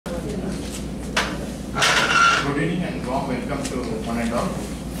evening and warm welcome to one and all.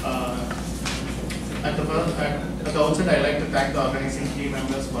 At the outset, I'd like to thank the organizing team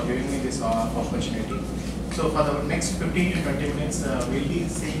members for giving me this opportunity. So for the next 15 to 20 minutes, we'll be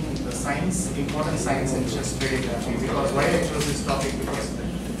seeing the science, important science in chest radiography. Because why I chose this topic? Because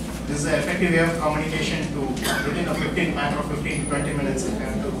this is an effective way of communication to within a 15 to 20 minutes. If you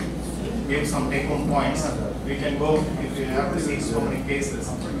have to give some take-home points, we can go if you have to see so many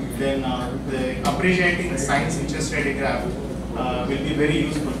cases. Then the appreciating science in chest radiograph will be very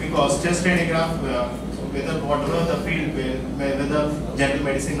useful, because chest radiograph, whether whatever the field, whether general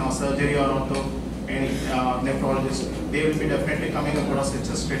medicine or surgery or ortho, any nephrologist, they will be definitely coming across with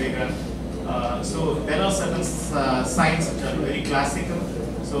chest radiograph. So there are certain signs which are very classical,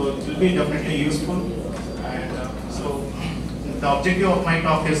 so it will be definitely useful. And so the objective of my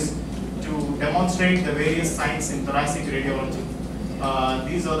talk is to demonstrate the various signs in thoracic radiology.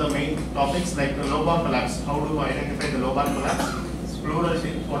 These are the main topics, like the lobar collapse. How do I identify the lobar collapse? Pleural,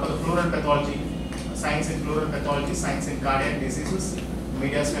 what are the pleural pathology? Signs in pleural pathology, signs in cardiac diseases,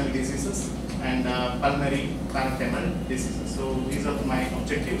 mediastinal diseases, and pulmonary parenchymal diseases. So these are my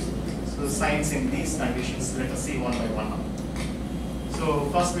objectives. So signs in these conditions, let us see one by one now. So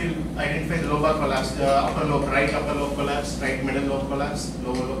first we'll identify the lobar collapse, the upper lobe, right upper lobe collapse, right middle lobe collapse,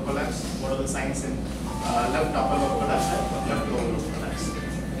 lower lobe collapse. What are the signs in left upper lobe collapse and left lower lobe collapse?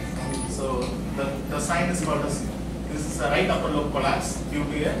 So the sign is called as, this is a right upper lobe collapse due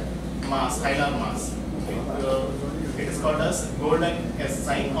to a mass, hilar mass. It is called as golden S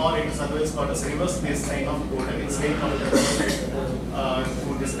sign, or it is otherwise called as reverse S sign of golden. It's very complicated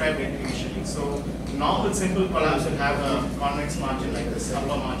to describe it initially. So normal simple collapse will have a convex margin like this, upper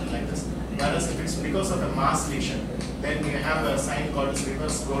margin like this. Whereas if it's because of a mass lesion, then we have a sign called as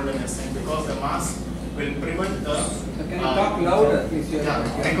reverse golden S sign, because the mass will prevent the. Can you talk louder, please? Yeah,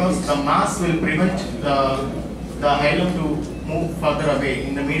 because the mass will prevent the hilum to move further away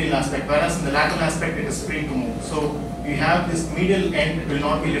in the medial aspect, whereas in the lateral aspect it is free to move. So we have this medial end will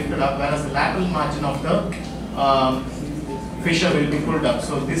not be lifted up, whereas the lateral margin of the fissure will be pulled up.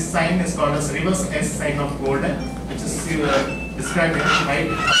 So this sign is called as reverse S sign of golden, which is described as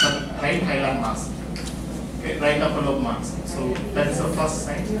right hilar mass, okay, right upper lobe mass. So that is the first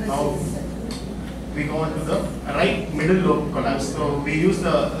sign. Now we go on to the right middle lobe collapse. So we use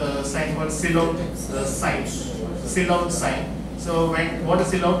the sign called silhouette sign. Silhouette sign. So what is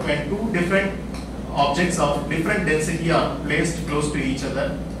silhouette? When two different objects of different density are placed close to each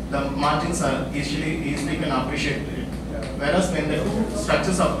other, the margins are easily can appreciate it. Whereas when the two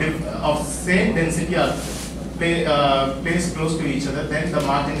structures of same density are placed close to each other, then the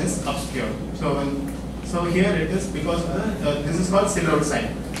margin is obscured. So here it is, because this is called silhouette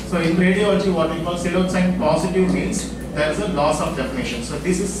sign. So in radiology, what we call silhouette sign positive means there is a loss of definition. So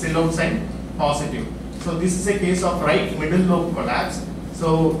this is silhouette sign positive. So this is a case of right middle lobe collapse.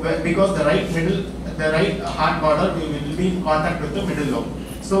 So because the right heart border will be in contact with the middle lobe.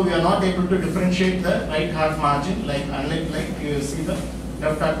 So we are not able to differentiate the right heart margin, unlike you see the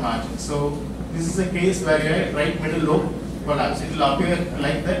left heart margin. So this is a case where your right middle lobe collapse. It will appear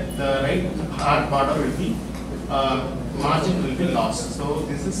like that. The right heart border will be margin will be lost. So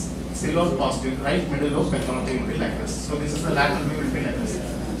this is silhouette positive. Right middle lobe pathology will be like this. So this is the lateral view will be like this.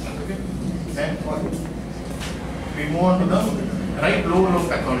 Okay. Then we move on to the right lower lobe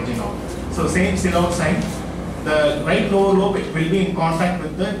pathology now. So same silhouette sign. The right lower lobe will be in contact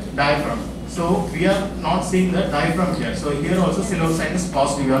with the diaphragm. So we are not seeing the diaphragm here. So here also silhouette sign is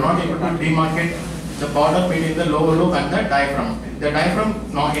positive. We are not able to demarcate the border between the lower lobe and the diaphragm. The diaphragm,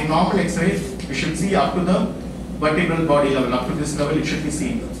 in normal X-rays, we should see up to the vertebral body level. Up to this level, it should be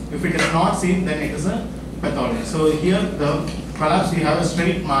seen. If it is not seen, then it is a pathology. So here, the collapse, we have a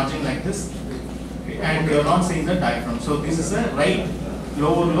straight margin like this, and we are not seeing the diaphragm. So this is a right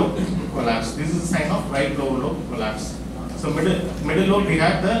lower lobe collapse. This is a sign of right lower lobe collapse. So middle lobe, we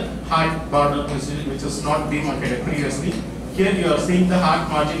have the heart border, which is not demarcated previously. Here you are seeing the heart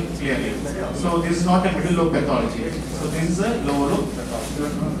margin clearly. So this is not a middle lobe pathology. So this is a lower lobe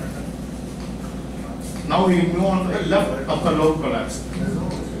pathology. Now we move on to the left upper lobe collapse.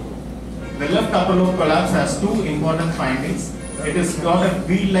 The left upper lobe collapse has two important findings. It is got a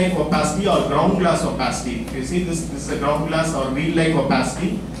wheel-like opacity or ground glass opacity. You see this is a ground glass or wheel-like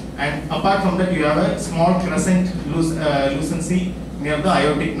opacity. And apart from that, you have a small crescent lucency near the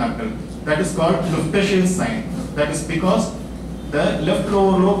aortic knuckle. That is called Luftershire sign. That is because the left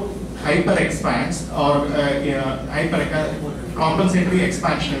lower lobe hyper expands, or compensatory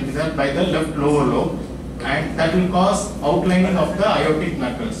expansion is that by the left lower lobe, and that will cause outlining of the aortic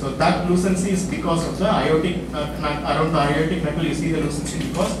knuckle. So that lucency is because of the aortic around the aortic knuckle. You see the lucency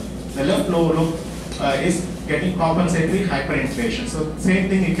because the left lower lobe is getting compensatory hyperinflation. So same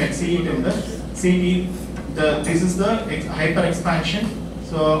thing you can see it in the CT. This is the hyperexpansion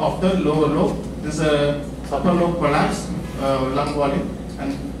of the lower lobe. This is a upper lobe collapse, lung volume,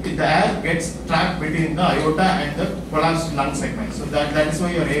 and the air gets trapped between the aorta and the collapsed lung segment. So that is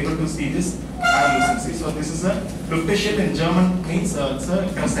why you are able to see this air lucency. So this is a Luftischel in German means it's a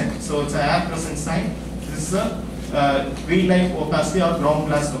crescent. So it's an air crescent sign. This is a wheel-like opacity or ground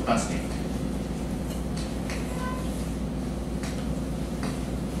glass opacity.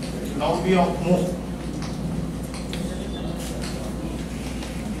 Now we move.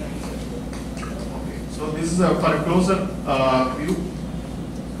 Okay. So this is for a closer view.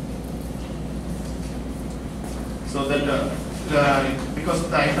 So that because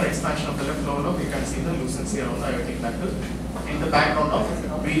of the hyperexpansion of the left lower lobe, you can see the lucency around the aortic knuckle in the background of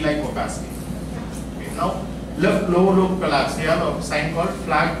wheel-like opacity. Okay. Now left lower lobe collapse. We have a sign called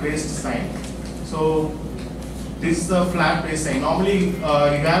flat-based sign. So this is the flat-based sign. Normally, you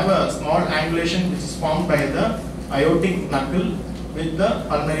have a small angulation which is formed by the aortic knuckle with the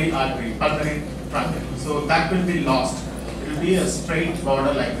pulmonary artery, pulmonary truncle. So that will be lost. It will be a straight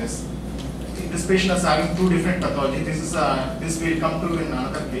border like this. This patient is having two different pathology. This will come to in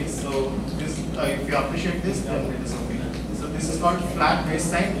another case. So this, if you appreciate this, then it is okay. So this is called flat-based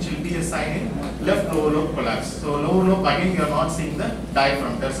sign, which will be a sign in left lower lobe collapse. So lower lobe, again, you are not seeing the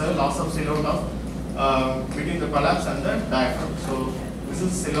diaphragm. There's a loss of silhouette of between the collapse and the diaphragm. So this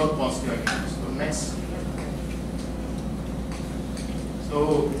is silhouette positive again. So next.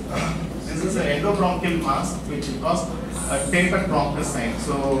 So this is an endobronchial mass which will cause a tapered bronchus sign.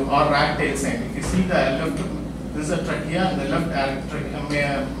 So or rat tail sign. If you see the left, this is a trachea and the left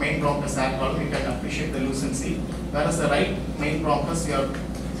main bronchus air column, you can appreciate the lucency. Whereas the right main bronchus, you are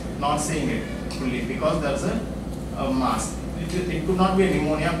not seeing it fully because there's a mass. It could not be a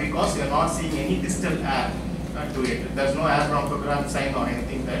pneumonia because you are not seeing any distal air to it. There's no air bronchogram sign or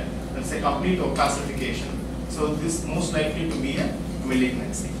anything there. That's a complete opacification. So this most likely to be a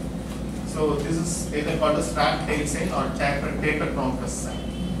malignancy. So this is either called a strap tail sign or tapered bronchus sign.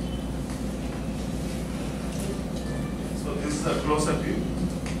 So this is a closer view.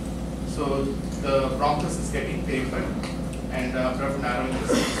 So the bronchus is getting tapered and abrupt narrowing.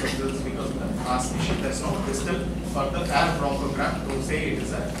 So this is because of the mass issue. There's no distal or the air bronchogram to say it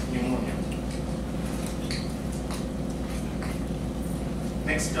is a pneumonia.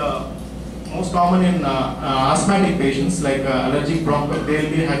 Next, most common in asthmatic patients like allergic broncho, they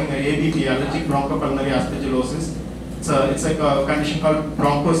will be having a ABP, allergic bronchopulmonary aspergillosis. It's like a condition called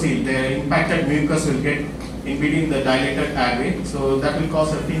bronchoceal. The impacted mucus will get in between the dilated airway, so that will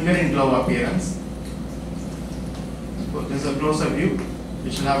cause a finger in glove appearance. So this is a closer view,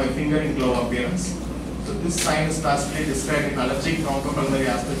 which will have a finger in glove appearance. So this sign is classically described in allergic bronchopulmonary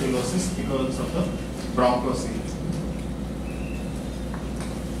aspergillosis because of the bronchoceal.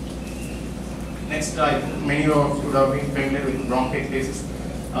 Next, many of you would have been familiar with bronchiectasis.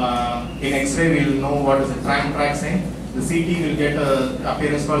 In X-ray, we will know what is a tram track sign. The CT will get an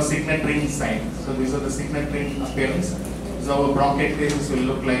appearance called signet ring sign. So these are the signet ring appearance. This is how a bronchiectasis will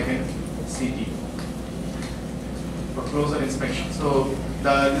look like in CT for closer inspection. So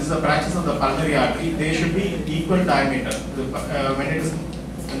this is the branches of the pulmonary artery. They should be equal diameter. When it is,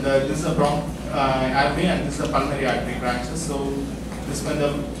 this is a airway and this is the pulmonary artery branches. So this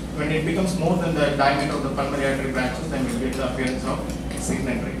when it becomes more than the diameter of the pulmonary artery branches, then we get the appearance of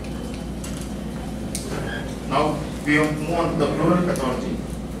signet ring. Now we have move on to the pleural pathology.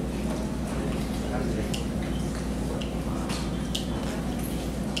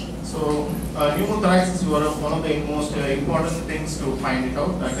 So pneumothorax is one of the most important things to find it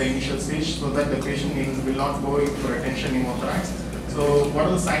out at the initial stage, so that the patient will not go for a tension pneumothorax. So what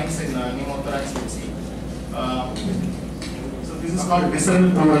are the signs in pneumothorax you see? This is called visceral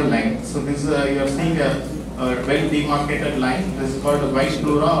pleural line. So this you are seeing a well demarcated line. This is called a white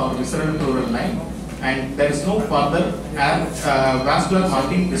pleura or visceral pleural line, and there is no further vascular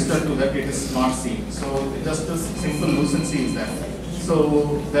marking distal to that. It is not seen. So just a simple lucency is there.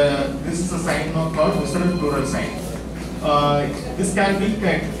 So this is a sign called visceral pleural sign. This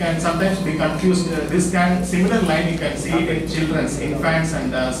can sometimes be confused. Similar line you can see it in children, infants,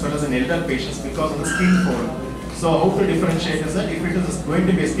 and as well as in elder patients because of the skin fold. So how to differentiate is that if it is going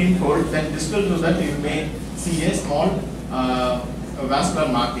to be a skin fold, then distal to that you may see a small vascular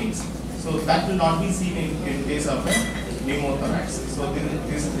markings. So that will not be seen in case of a pneumothorax. So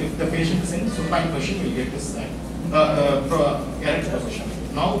if the patient is in supine position, you get this sign, erect position.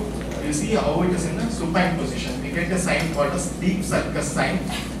 Now you see how it is in a supine position. You get a sign called as deep sulcus sign.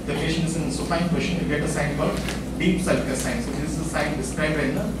 The patient is in supine position, you get a sign called deep sulcus sign. So this is a sign described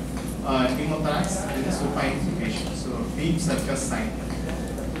in the pneumothorax pneumothorax in the supine patient. So deep sulcus sign.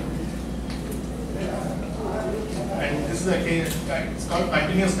 And this is a case, it's called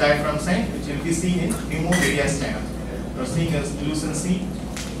continuous diaphragm sign, which will be seen in pneumomediastinum. You are seeing a lucency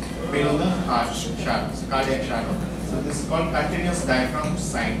below the heart shadow, so cardiac shadow. So this is called continuous diaphragm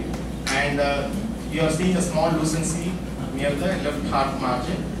sign. And you are seeing a small lucency near the left heart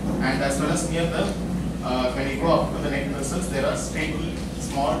margin, and as well as near the, when you go up to the neck vessels, there are straightly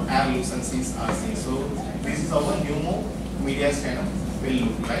small air lucencies are seen. So this is how a pneumomediastinum will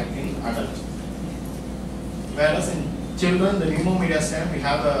look like in adult. Whereas in children, the pneumomediastinum will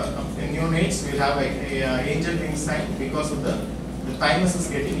have in neonates will have a angel wing sign because of the thymus is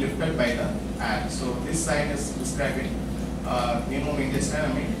getting lifted by the air. So this sign is describing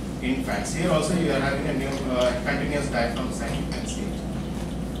pneumomediastinum in infants. Here also you are having a new continuous diaphragm sign, you can see.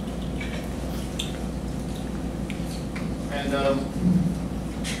 And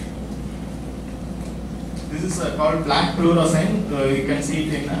this is called black pleura sign. You can see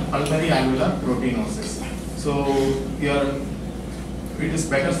it in pulmonary alveolar proteinosis. So it is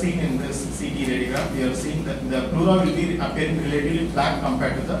better seen in this CT radiograph. We are seeing that the pleura will be appearing relatively black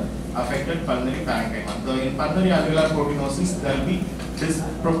compared to the affected pulmonary parenchyma. In pulmonary alveolar proteinosis, there will be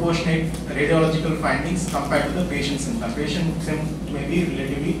disproportionate radiological findings compared to the patient symptom. Patient symptom may be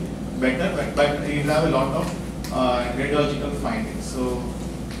relatively better, but you have a lot of radiological findings. So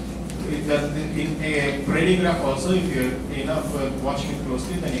in a radiograph also, if you are watching it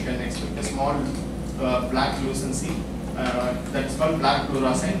closely, then you can expect a small black lucency. That's called black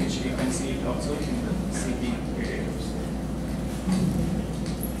pleura sign, which you can see it also in the CT radiographs.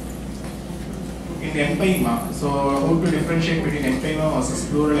 In empyema, so how to differentiate between empyema versus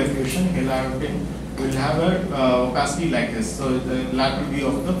pleural effusion? We'll have a opacity like this. So the lateral view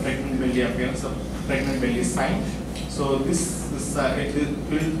of the pregnant belly appearance of pregnant belly sign. So this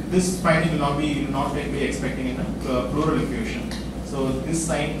finding will not be expecting in a pleural effusion. So this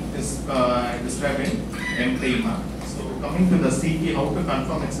sign is described in empyema. So coming to the CT, how to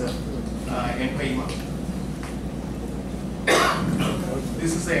confirm it's a empyema.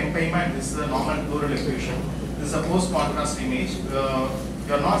 This is the empyema and this is a normal pleural effusion. This is a post-contrast image.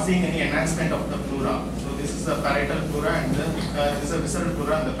 You are not seeing any enhancement of the pleura. So this is a parietal pleura and this is a visceral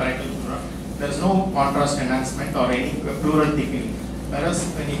pleura and the parietal pleura. There is no contrast enhancement or any pleural thickening. Whereas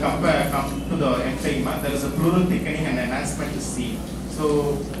when you come to the empyema, there is a pleural thickening and enhancement is seen.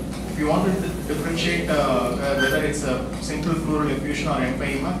 So if you want to differentiate whether it's a simple pleural effusion or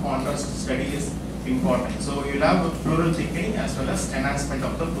empyema, contrast study is important. So you'll have a pleural thickening as well as enhancement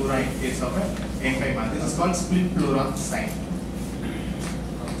of the pleura in case of an empyema. This is called split pleura sign.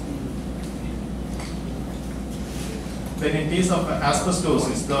 Then in case of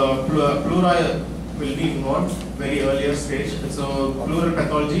asbestosis, the pleura will be involved very earlier stage. So pleural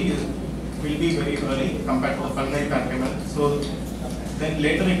pathology will be very early compared to the pulmonary parenchyma. So then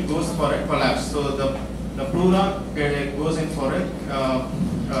later it goes for a collapse. So the pleura goes in for a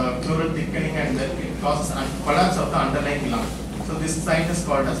pleural thickening and then it causes collapse of the underlying lung. So this sign is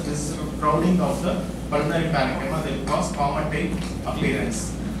called as this crowding of the pulmonary parenchyma that will cause common tail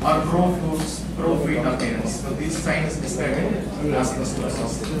appearance or pro-feet appearance. So this sign is described in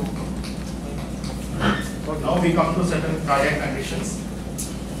asbestosis. Now we come to certain cardiac conditions.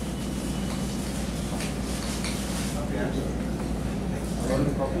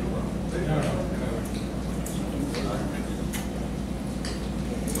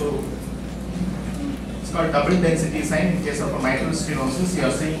 So it's called double density sign. In case of a mitral stenosis, you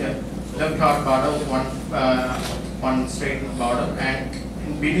are seeing a left heart border, one straight border, and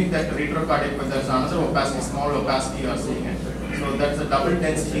beneath that retrocardiac, but there's another opacity, small opacity you are seeing it. So that's a double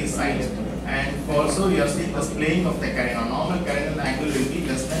density sign. And also you are seeing the splaying of the carina. Normal carinal angle will be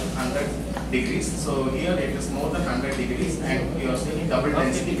less than 100 degrees. So here it is more than 100 degrees and you are seeing double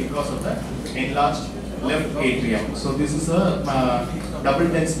density because of the enlarged left atrium. So this is a double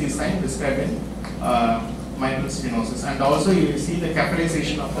density sign described in mitral stenosis. And also you see the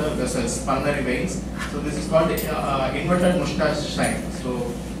capillarization of the vessels, pulmonary veins. So this is called inverted mustache sign.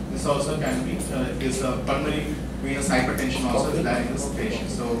 So this also can be is pulmonary venous hypertension also is there in this patient.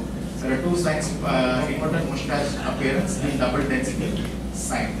 So there are two signs, inverted mustache appearance and double density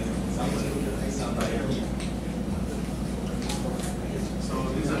sign. So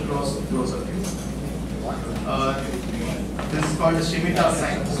these are close up. This is called the scimitar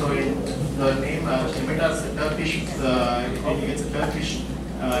sign. So the name scimitar is Turkish. It indicates a Turkish.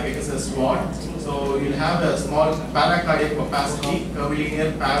 It is a sword. So you'll have a small paracardiac opacity,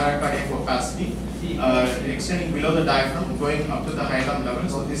 curvilinear paracardiac opacity. Extending below the diaphragm, going up to the hilum level.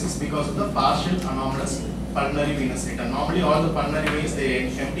 So this is because of the partial anomalous pulmonary venous return. Normally all the pulmonary veins they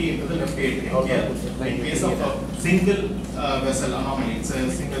empty into the left atrium. Here, in case of a single vessel anomaly, it's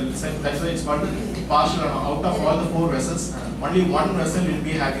a single, that's why it's called partial anomaly. Out of all the 4 vessels, only one vessel will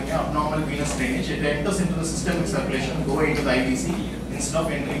be having an abnormal venous drainage. It enters into the systemic circulation, go into the IVC instead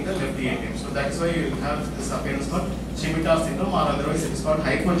of entering the left atrium. So that's why you have this appearance called Scimitar syndrome, or otherwise it is called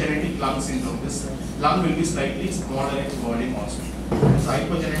hypogenetic lung syndrome. This lung will be slightly smaller in volume also. So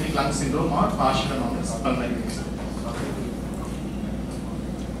hypogenetic lung syndrome or partial anomalous pulmonary venous.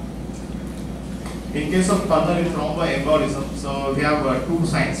 In case of pulmonary thromboembolism, so we have 2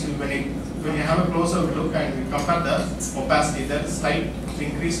 signs. When you have a closer look and we compare the opacity, there is slight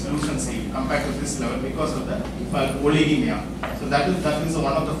increased lucency compared to this level because of the oligemia. So that is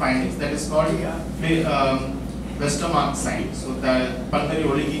one of the findings that is called Westermarck sign. So the pulmonary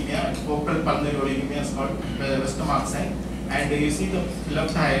oligemia, focal pulmonary oligemia is called Westermarck sign. And you see the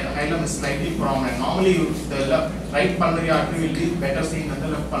left hilum is slightly prominent. Normally the right pulmonary artery will be better seen than the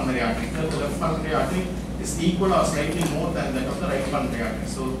left pulmonary artery. The left pulmonary artery is equal or slightly more than that of the right pulmonary artery.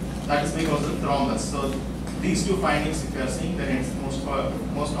 So that is because of the thrombus. So these 2 findings, if you are seeing, then it's most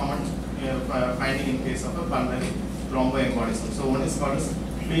common finding in case of a pulmonary thromboembolism. So one is called as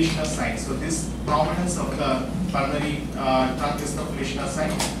Fleischner sign. So this prominence of the pulmonary trunk is the Fleischner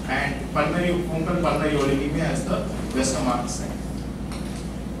sign, and focal pulmonary oligemia is the Westermarck sign.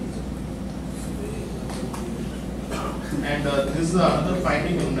 And this is another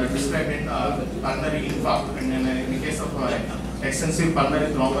finding described in pulmonary infarct. And in the case of extensive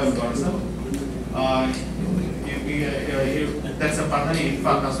pulmonary thromboembolism, that's a pulmonary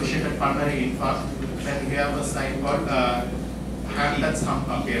infarct, associated pulmonary infarct. Then we have a sign called Hampton's hump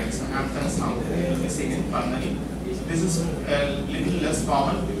appearance. Hampton's hump is seen in pulmonary. This is a little less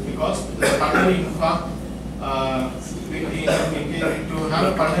common because the pulmonary infarct, to have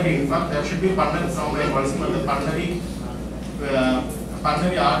a pulmonary infarct, there should be pulmonary thromboembolism, and the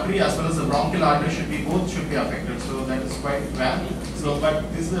pulmonary artery as well as the bronchial artery both should be affected. So that is quite rare. So,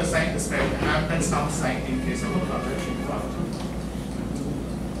 but this is a sign described Hampton's hump sign in case of a pulmonary infarct.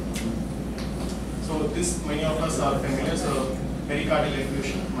 So this many of us are familiar. So pericardial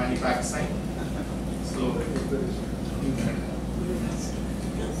effusion, Manipack sign. So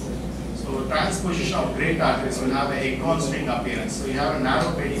transposition of great arteries will have a acorn string appearance. So you have a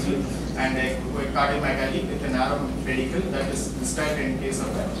narrow pedicle and a cardiomegaly with a narrow pedicle, that is described in case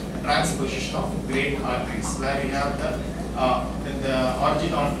of the transposition of great arteries, where you have the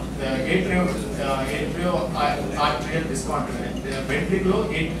origin of the atrioarterial discontinuance, the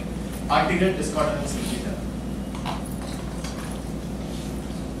ventriculo-arterial discontinuance will be there.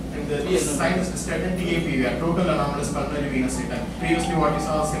 And this sign is described in TAPV, total anomalous pulmonary venous return. Previously what you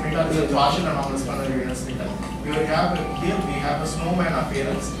saw, Scimitar is a partial anomalous pulmonary venous return. Here we have a snowman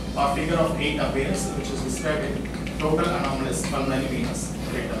appearance or figure of 8 appearance, which is described in total anomalous pulmonary venous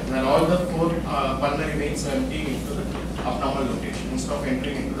return, where all the 4 pulmonary veins are emptying into the abnormal location instead of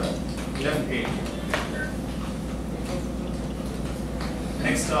entering into the left atrium.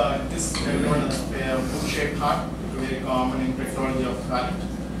 Next, this everyone is a boot-shaped heart, very common in pathology of heart.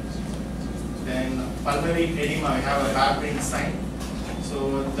 Then pulmonary edema, we have a barbering sign.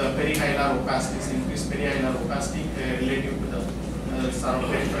 So the perihilar opacity is increased perihilar opacity relative to the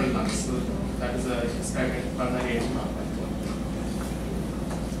peripheral lungs. So that is a described in pulmonary edema.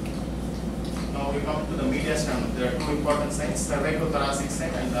 Now we come to the mediastinum. There are 2 important signs: cervicothoracic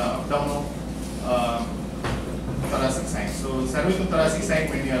sign and abdominothoracic sign. So cervicothoracic sign,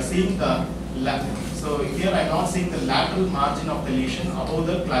 when you are seeing the so here I am not seeing the lateral margin of the lesion above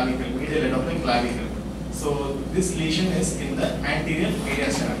the clavicle, medial head of the clavicle. So this lesion is in the anterior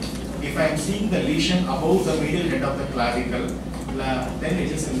mediastinum. If I am seeing the lesion above the medial head of the clavicle, then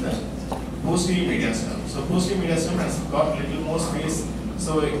it is in the posterior mediastinum. So posterior mediastinum has got little more space,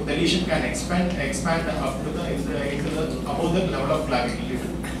 so the lesion can expand up to above the level of clavicle.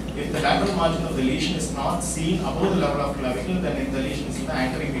 If the lateral margin of the lesion is not seen above the level of clavicle, then the lesion is in the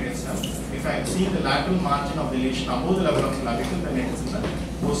anterior mediastinum. If I am seeing the lateral margin of the lesion above the level of clavicle, then it is in the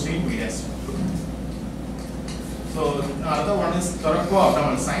posterior mediastinum. So another one is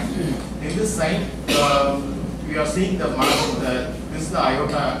thoraco-abdominal sign. In this sign, we are seeing the margin. This is the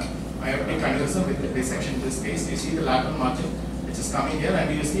aortic aneurysm with dissection. In this case, you see the lateral margin which is coming here, and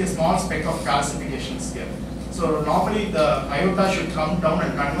you see a small speck of calcifications here. So normally the aorta should come down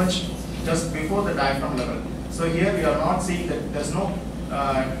and converge just before the diaphragm level. So here we are not seeing that there is no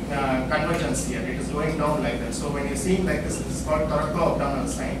convergence here. It is going down like that. So when you are seeing like this, this is called thoraco-abdominal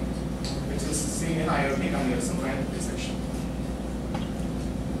sign, which is seen in aortic aneurysm and dissection.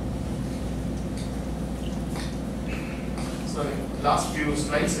 So last few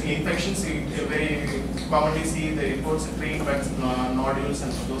slides, infections, you very commonly see the reports of tree infections, nodules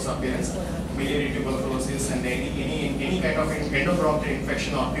and those appearance, biliary tuberculosis and any kind of endobronchial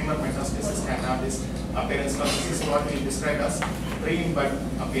infection or tumor metastasis can have this appearance. Now this is what we describe as tree bud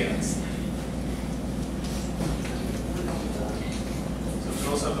appearance. So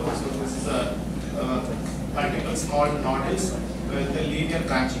close up, so this is a multiple small nodules with the linear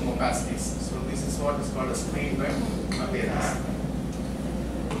branching opacities. So this is what is called a screen bud appearance.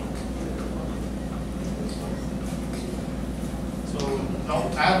 So now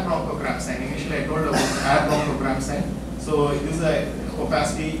air bronchogram sign. Initially I told about air bronchogram sign. So this is a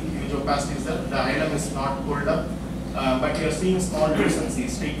opacity, huge opacity is that the hilum is not pulled up, but you are seeing small lucency,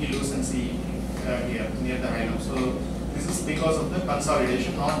 streaky lucency here near the hilum. So this is because of the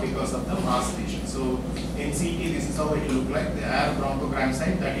consolidation, not because of the mass lesion. So in CT, this is how it will look like, the air bronchogram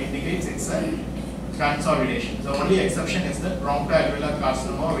sign that indicates it's a consolidation. The only exception is that bronchoalveolar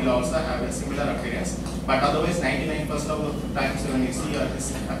carcinoma will also have a similar appearance, but otherwise 99% of the times when you see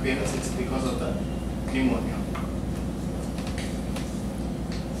this appearance, it's because of the pneumonia.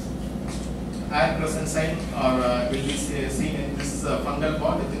 Air crescent sign will be seen in this fungal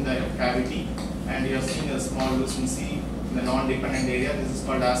pod within the cavity, and you are seeing a small lucency in the non-dependent area. This is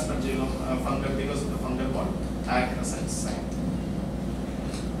called aspergillum fungal because of the fungal pod, air crescent sign.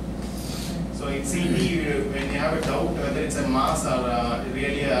 So in CT, when you have a doubt whether it's a mass or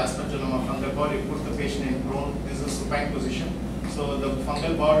really a aspergillum or fungal pod, you put the patient in prone. This is supine position. So the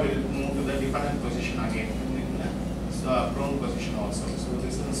fungal pod will move to the dependent position again, in the prone position also. So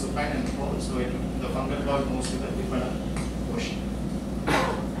this is supine and prone. So the fungal pod moves to the dependent position.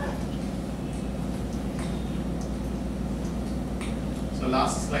 So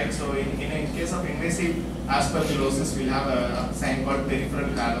last slide. So in case of invasive aspergillosis, we'll have a sign called peripheral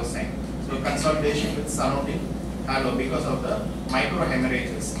halo sign. So consolidation with surrounding halo because of the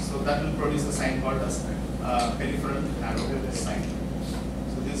microhemorrhages. So that will produce a sign called as peripheral halo sign.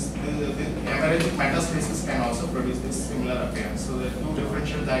 So this hemorrhagic metastasis can also produce this similar appearance. So the two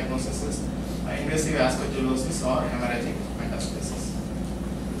differential diagnoses is invasive aspergillosis or hemorrhagic metastasis.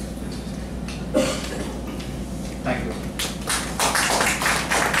 Thank you.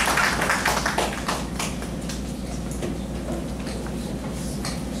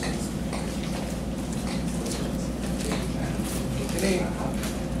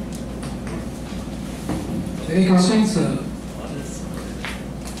 Any questions?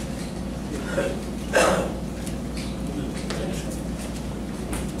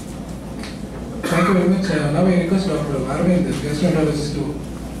 Thank you very much. Now I request Dr. Arvind, the gastroenterologist, to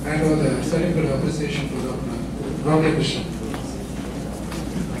hand over the certificate of appreciation to Dr. Gokulakrishnan.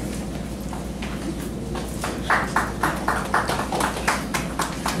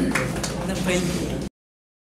 The